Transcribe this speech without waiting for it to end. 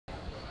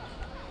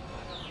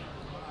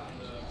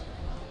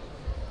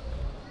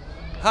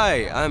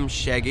Hi, I'm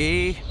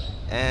Shaggy,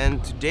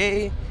 and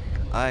today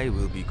I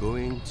will be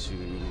going to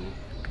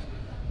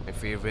my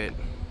favorite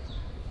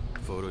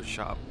photo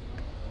shop,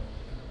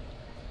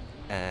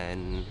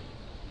 and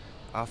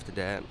after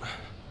that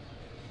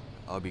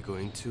I'll be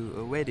going to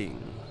a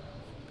wedding,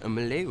 a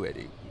Malay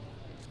wedding.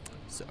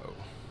 So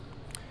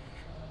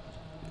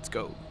let's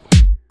go.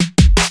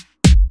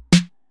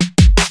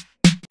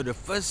 So the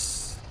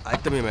first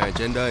item in my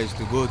agenda is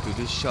to go to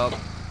this shop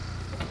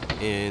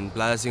in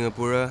Plaza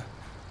Singapura,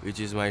 which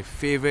is my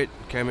favorite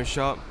camera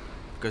shop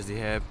because they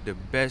have the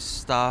best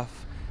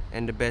stuff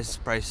and the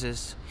best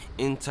prices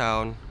in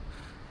town,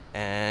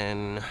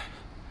 and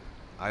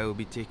I will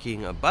be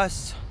taking a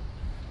bus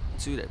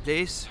to that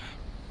place.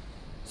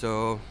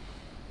 So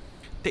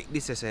take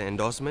this as an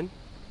endorsement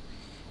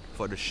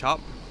for the shop.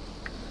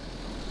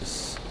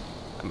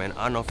 I'm an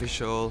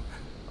unofficial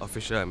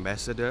official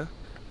ambassador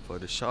for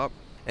the shop.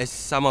 As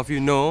some of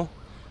you know,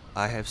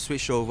 I have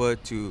switched over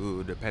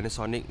to the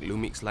Panasonic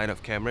Lumix line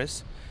of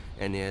cameras,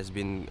 and it has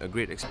been a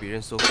great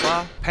experience so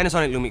far.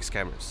 Panasonic Lumix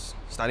cameras,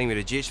 starting with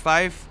the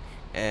GH5,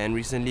 and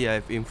recently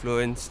I've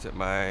influenced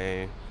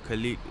my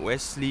colleague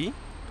Wesley,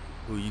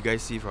 who you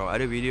guys see from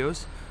other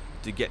videos,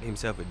 to get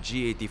himself a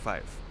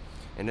G85,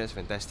 and that's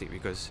fantastic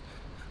because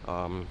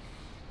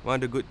one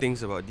of the good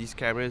things about these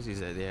cameras is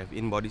that they have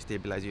in-body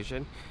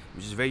stabilization,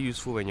 which is very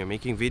useful when you're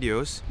making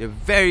videos. They're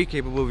very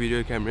capable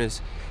video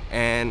cameras,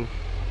 and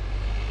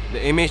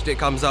the image that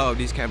comes out of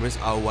these cameras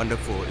are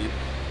wonderful.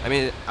 I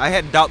mean, I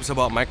had doubts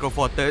about Micro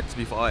Four Thirds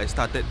before I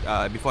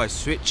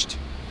switched,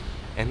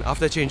 and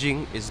after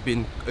changing, it's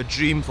been a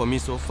dream for me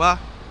so far.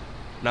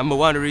 Number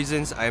one of the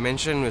reasons I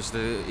mentioned was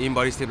the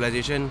in-body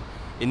stabilization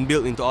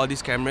inbuilt into all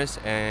these cameras,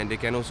 and they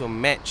can also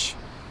match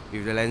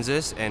with the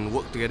lenses and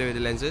work together with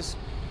the lenses.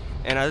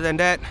 And other than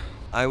that,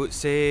 I would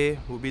say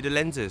would be the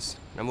lenses.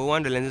 Number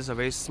one, the lenses are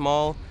very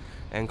small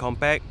and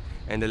compact,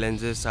 and the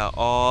lenses are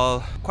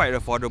all quite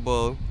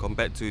affordable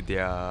compared to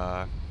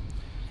their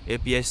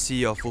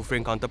APS-C or full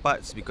frame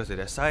counterparts because of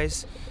their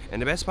size.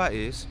 And the best part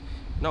is,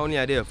 not only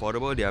are they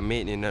affordable, they are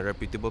made in a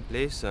reputable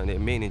place, and they're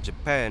made in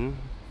Japan,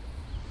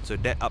 so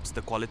that ups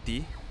the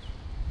quality,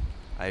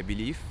 I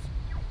believe.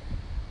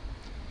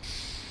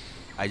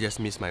 I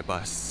just missed my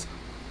bus.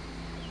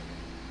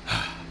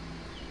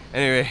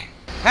 Anyway,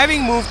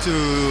 having moved to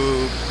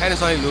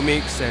Panasonic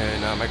Lumix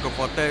and Micro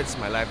Four Thirds,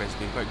 my life has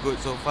been quite good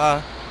so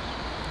far.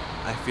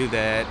 I feel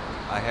that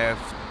I have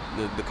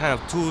the kind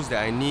of tools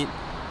that I need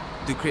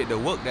to create the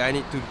work that I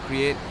need to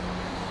create,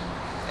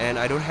 and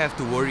I don't have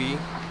to worry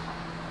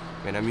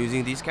when I'm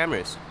using these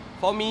cameras.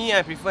 For me,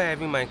 I prefer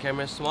having my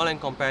camera small and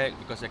compact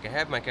because I can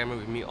have my camera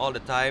with me all the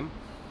time.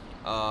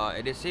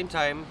 At the same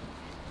time,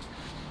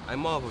 I'm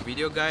more of a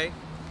video guy,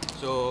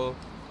 so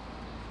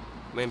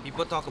when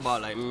people talk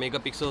about like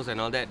megapixels and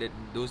all that,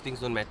 those things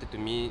don't matter to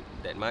me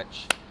that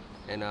much.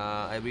 And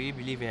I really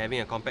believe in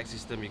having a compact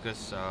system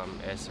because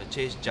as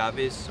Chase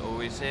Jarvis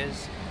always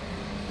says,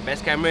 the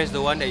best camera is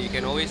the one that you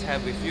can always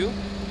have with you.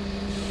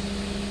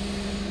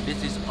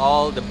 This is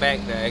all the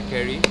bag that I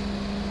carry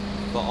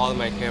for all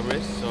my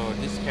cameras. So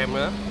this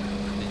camera,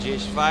 the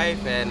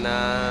GH5, and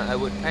I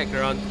would pack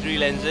around 3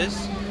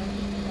 lenses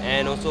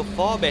and also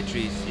 4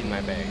 batteries in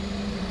my bag,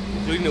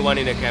 including the one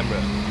in the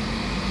camera.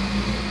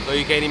 So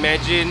you can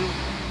imagine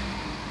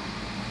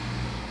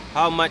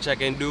how much I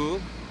can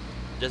do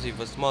just with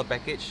a small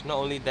package. Not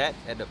only that,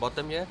 at the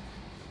bottom here,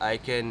 I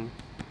can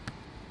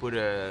put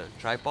a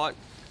tripod,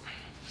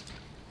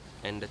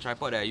 and the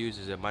tripod that I use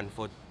is a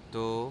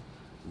Manfrotto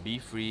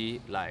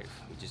B3 Live,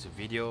 which is a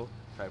video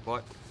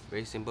tripod.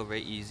 Very simple,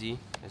 very easy.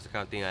 That's the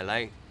kind of thing I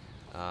like.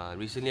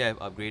 Recently I've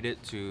upgraded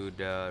to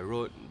the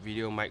Rode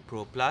Video Mic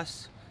Pro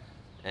Plus,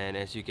 and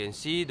as you can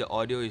see, the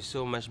audio is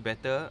so much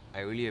better. I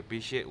really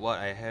appreciate what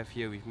I have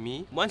here with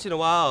me. Once in a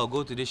while, I'll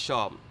go to this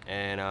shop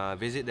and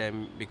visit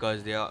them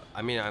because they are,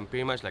 I mean, I'm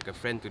pretty much like a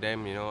friend to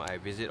them, you know. I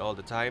visit all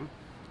the time.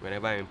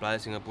 Whenever I'm in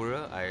Plaza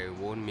Singapura, I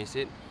won't miss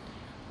it.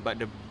 But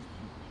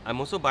I'm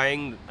also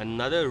buying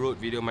another Rode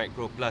Video Mic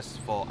Pro Plus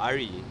for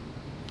Ari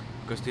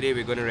because today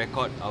we're going to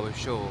record our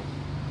show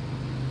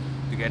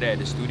together at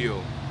the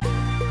studio.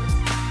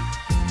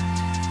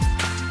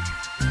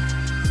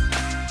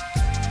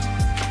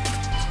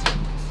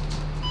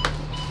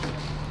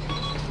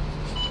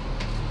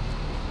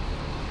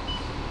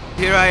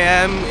 Here I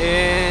am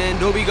in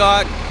Dhoby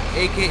Ghaut,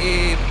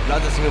 aka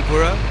Plaza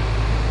Singapura.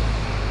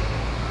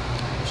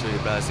 I'll show you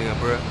Plaza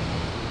Singapura.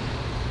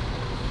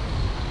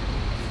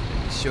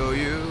 Let me show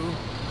you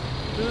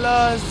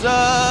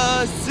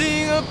Plaza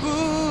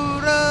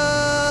Singapura,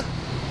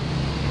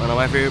 one of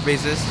my favorite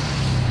places.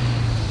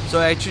 So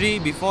actually,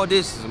 before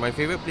this, my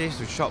favorite place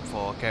to shop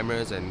for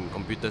cameras and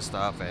computer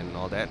stuff and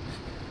all that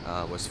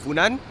was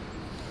Funan.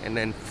 And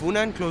then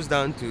Funan closed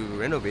down to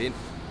renovate.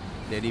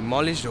 They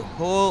demolished the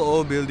whole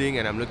old building,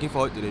 and I'm looking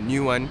forward to the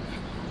new one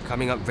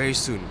coming up very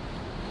soon.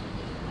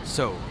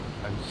 So,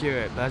 I'm here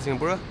at Plaza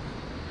Singapura.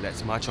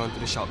 Let's march on to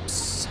the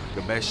shops.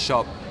 The best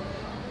shop,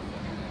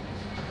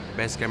 the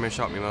best camera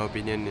shop in my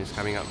opinion is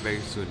coming up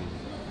very soon.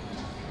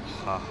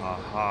 Ha ha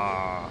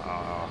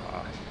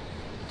ha.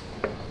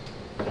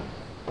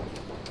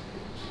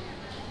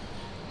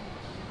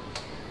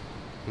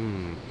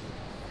 Hmm.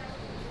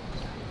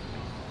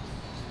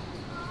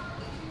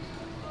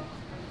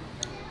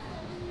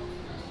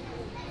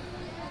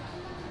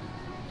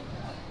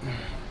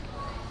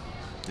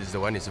 This is the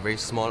one. It's a very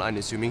small,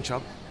 unassuming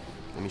shop.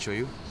 Let me show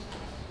you.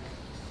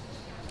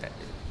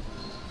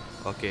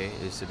 Okay,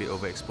 it's a bit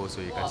overexposed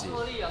so you can't see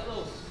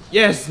it.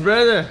 Yes,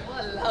 brother!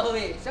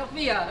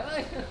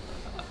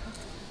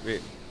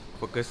 Wait,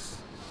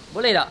 focus.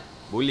 Boleh tak?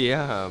 Boleh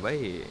lah,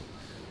 baik.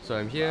 So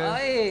I'm here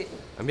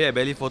at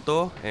Belly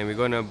Photo and we're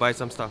gonna buy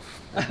some stuff.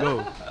 Let's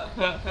go!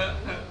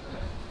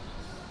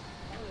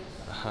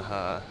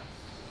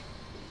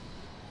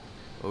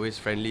 Always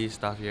friendly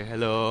staff here.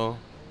 Hello!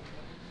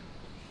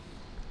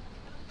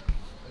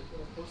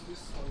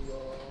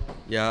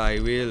 Yeah,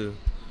 I will.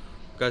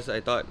 Because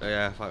I thought,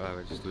 yeah, fuck, I'll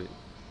just do it.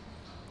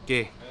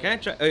 Okay, can I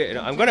try? Okay,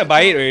 no, I'm gonna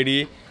buy it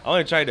already. I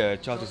want to try the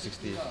 12 to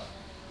 60.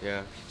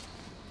 Yeah.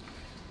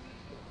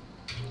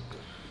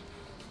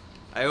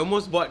 I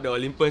almost bought the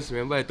Olympus,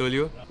 remember I told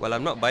you? Well,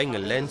 I'm not buying a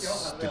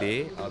lens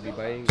today. I'll be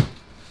buying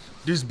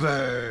this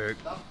bag.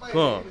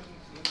 Huh.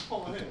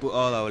 To put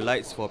all our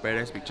lights for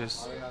Paradise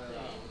Pictures.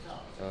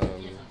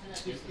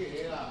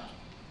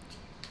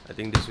 I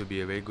think this will be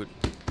a very good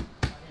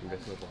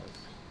investment for us.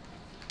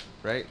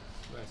 Right?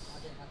 Yes.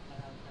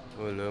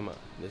 Oh, lemak.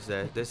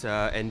 There's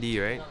Andy,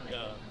 right?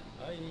 Yeah.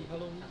 Hi,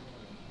 hello.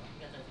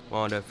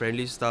 One of the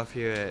friendly staff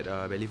here at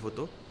Belly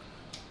Photo.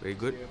 Very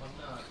good.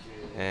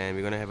 And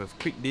we're gonna have a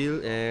quick deal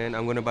and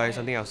I'm gonna buy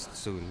something else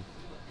soon.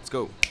 Let's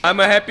go. I'm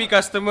a happy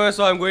customer,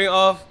 so I'm going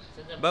off.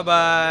 Bye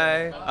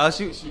bye. I'll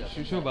shoot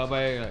bye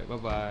bye. Like, bye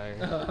bye.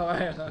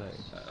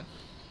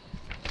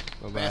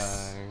 Bye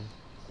bye.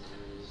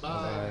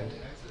 Bye.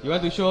 You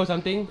want to show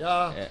something?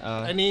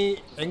 Yeah. Any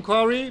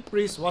inquiry,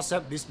 please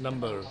WhatsApp this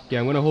number. Okay,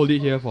 I'm gonna hold it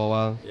here for a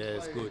while.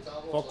 Yes, good.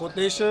 For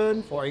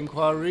quotation, for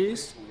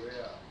inquiries,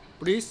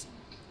 please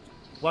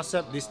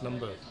WhatsApp this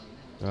number.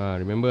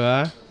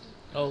 Remember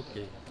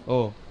Okay.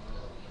 Oh.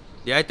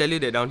 Did I tell you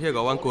that down here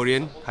got one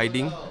Korean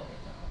hiding?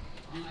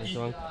 There's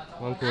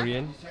one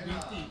Korean.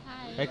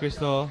 Hi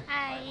Crystal.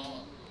 Hi.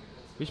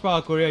 Which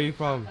part of Korea are you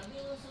from?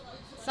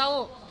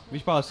 Seoul.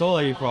 Which part of Seoul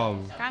are you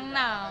from?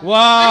 Gangnam.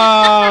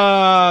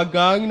 Wow!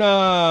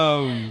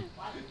 Gangnam!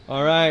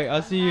 Alright,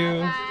 I'll see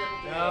you.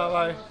 Yeah,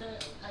 bye.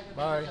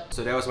 Bye.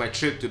 So that was my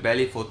trip to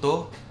Belly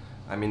Photo.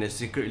 I'm in the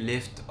secret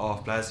lift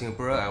of Plaza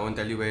Singapura. I won't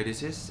tell you where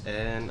this is.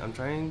 And I'm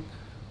trying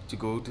to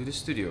go to the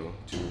studio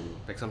to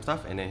pack some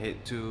stuff and then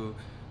head to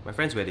my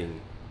friend's wedding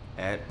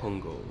at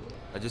Punggol.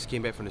 I just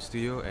came back from the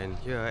studio and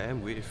here I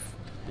am with...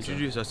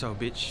 Introduce yourself,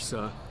 bitch.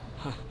 Sir,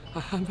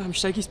 I'm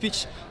Shaggy's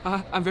bitch.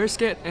 I'm very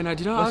scared and I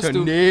did not What's ask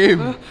your to...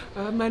 name?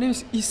 My name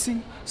is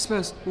Yusri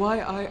Sapari.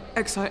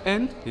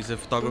 Y-I-X-I-N. He's a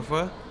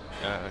photographer.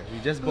 He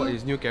just bought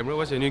his new camera.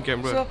 What's your new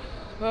camera?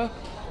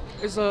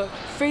 It's a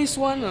Phase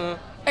 1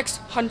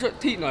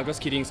 X100T. No, I'm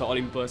just kidding. It's an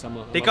Olympus.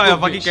 Take out your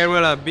fucking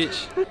camera lah,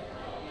 bitch.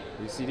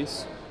 You see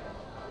this?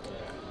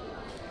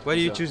 Why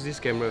do you choose this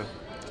camera?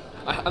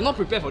 I'm not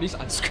prepared for this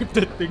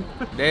unscripted thing.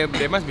 There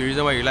must be a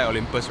reason why you like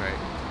Olympus, right?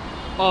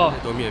 Oh,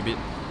 Told me a bit.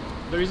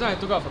 the reason I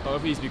took out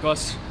photography is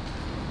because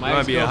You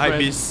wanna be a hype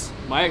beast?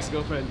 my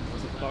ex-girlfriend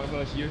was a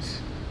photographer. She used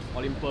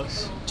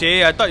Olympus.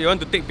 Che, I thought you want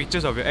to take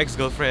pictures of your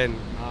ex-girlfriend.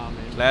 Nah,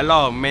 man. Like a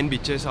lot of man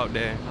bitches out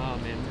there. Nah,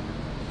 man.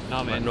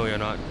 Nah, But man. no, you're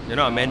not. You're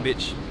not a man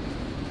bitch.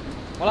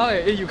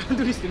 Walao, hey, you can't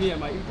do this to me.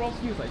 My improv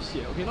skills like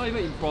shit. Okay, not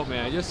even improv,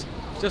 man. Just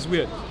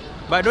weird.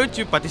 But don't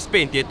you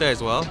participate in theatre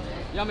as well?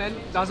 Yeah, man.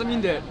 Doesn't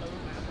mean that.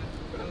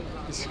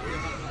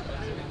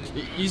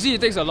 You see,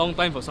 it takes a long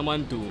time for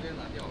someone to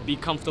be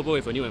comfortable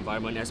with a new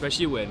environment,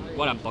 especially when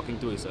what I'm talking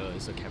to is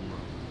a camera.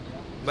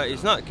 But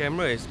it's not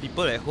camera, it's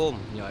people at home.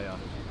 Yeah.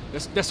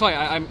 That's why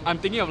I'm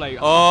thinking of like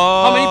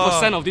Oh. how many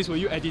percent of this will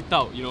you edit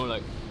out? You know,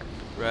 like.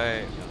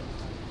 Right.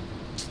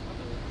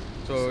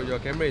 So your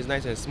camera is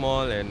nice and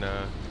small and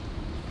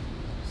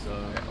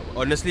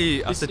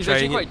honestly, after It's trying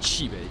actually it, quite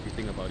cheap if you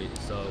think about it.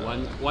 It's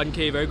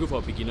 1K, very good for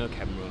a beginner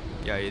camera.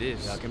 yeah, it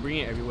is. Yeah, can bring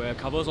it everywhere,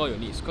 covers all your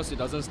needs because it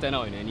doesn't stand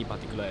out in any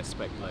particular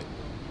aspect. Like,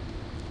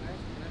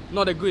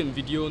 not that good in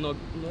video, not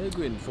that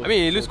good in photo. I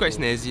mean, it looks quite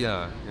snazzy,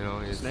 lah. You know,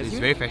 it's Snazzy?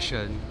 very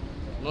fashion.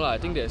 No, I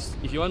think there's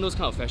if you want those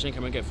kind of fashion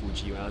camera, get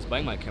Fuji. When I was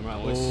buying my camera, I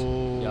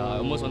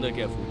almost wanted to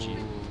get a Fuji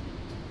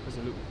because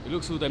it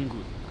looks so damn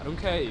good. I don't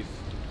care if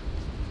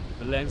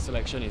the lens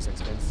selection is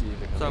expensive.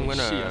 So I'm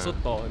gonna- shit, I'm so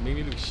tall. It made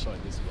me look short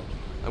in this vlog.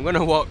 I'm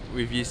gonna walk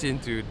with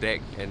Yisin to deck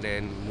and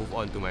then move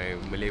on to my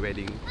Malay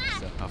wedding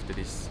after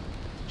this.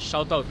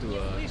 Shout out to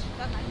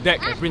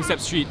Deck at Prinsep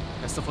Street.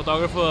 As a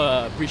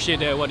photographer, appreciate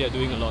what they're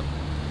doing a lot.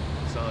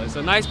 So it's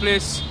a nice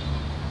place.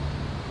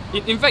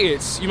 In fact,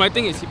 you might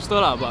think it's hipster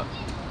lah,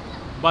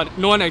 but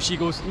no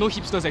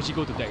hipsters actually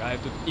go to Deck. I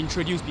have to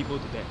introduce people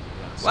to Deck.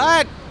 Yeah, so,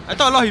 What? I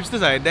thought a lot of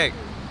hipsters are at deck.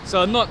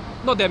 So not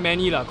that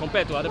many lah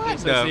compared to other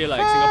places, the say like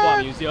Singapore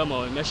Art Museum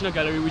or National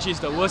Gallery, which is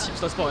the worst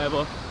hipster spot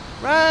ever.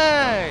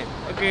 Right.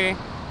 Okay.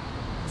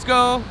 Let's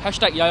go.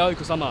 Hashtag Yaya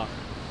Ikusama.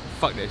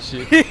 Fuck that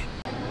shit.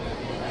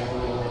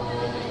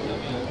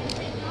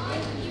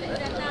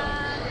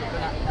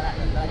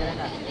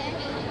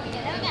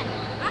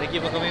 Thank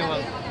you for coming,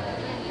 Bang.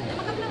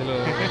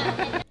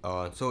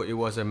 So it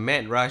was a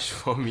mad rush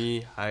for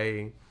me.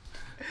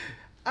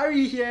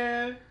 Ari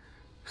here.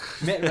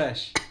 Mad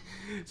rush.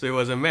 So it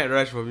was a mad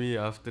rush for me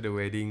after the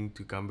wedding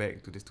to come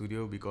back to the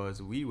studio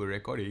because we were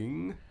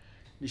recording.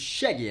 The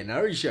Shaggy and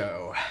Ari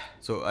show.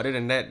 So other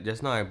than that,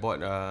 just now I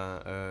bought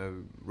a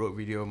Rode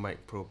Video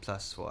Mic Pro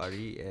Plus for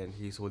Ari, and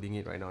he's holding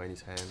it right now in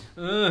his hand.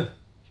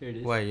 Here it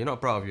is. Why, you're not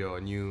proud of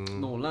your new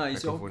No lah,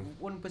 it's your microphone?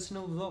 own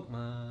personal vlog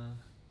ma.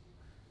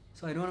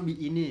 So I don't want to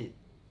be in it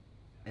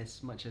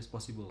as much as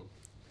possible.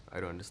 I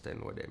don't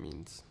understand what that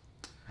means.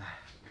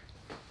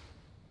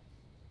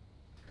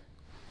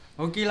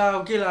 Okay lah,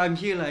 I'm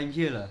here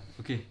lah.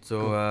 Okay.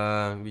 So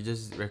we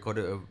just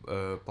recorded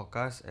a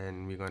podcast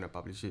and we're gonna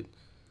publish it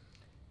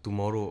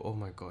tomorrow. Oh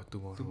my god,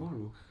 tomorrow.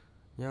 Tomorrow?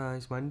 Yeah,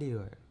 it's Monday,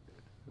 right?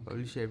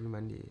 Publish it every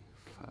Monday.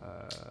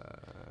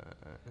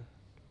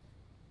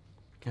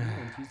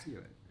 On Tuesday,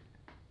 right?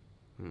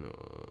 No.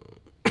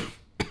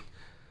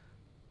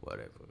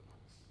 Whatever.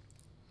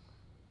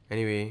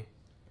 Anyway,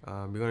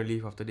 we're gonna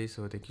leave after this,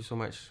 so thank you so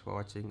much for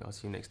watching. I'll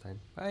see you next time.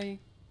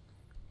 Bye.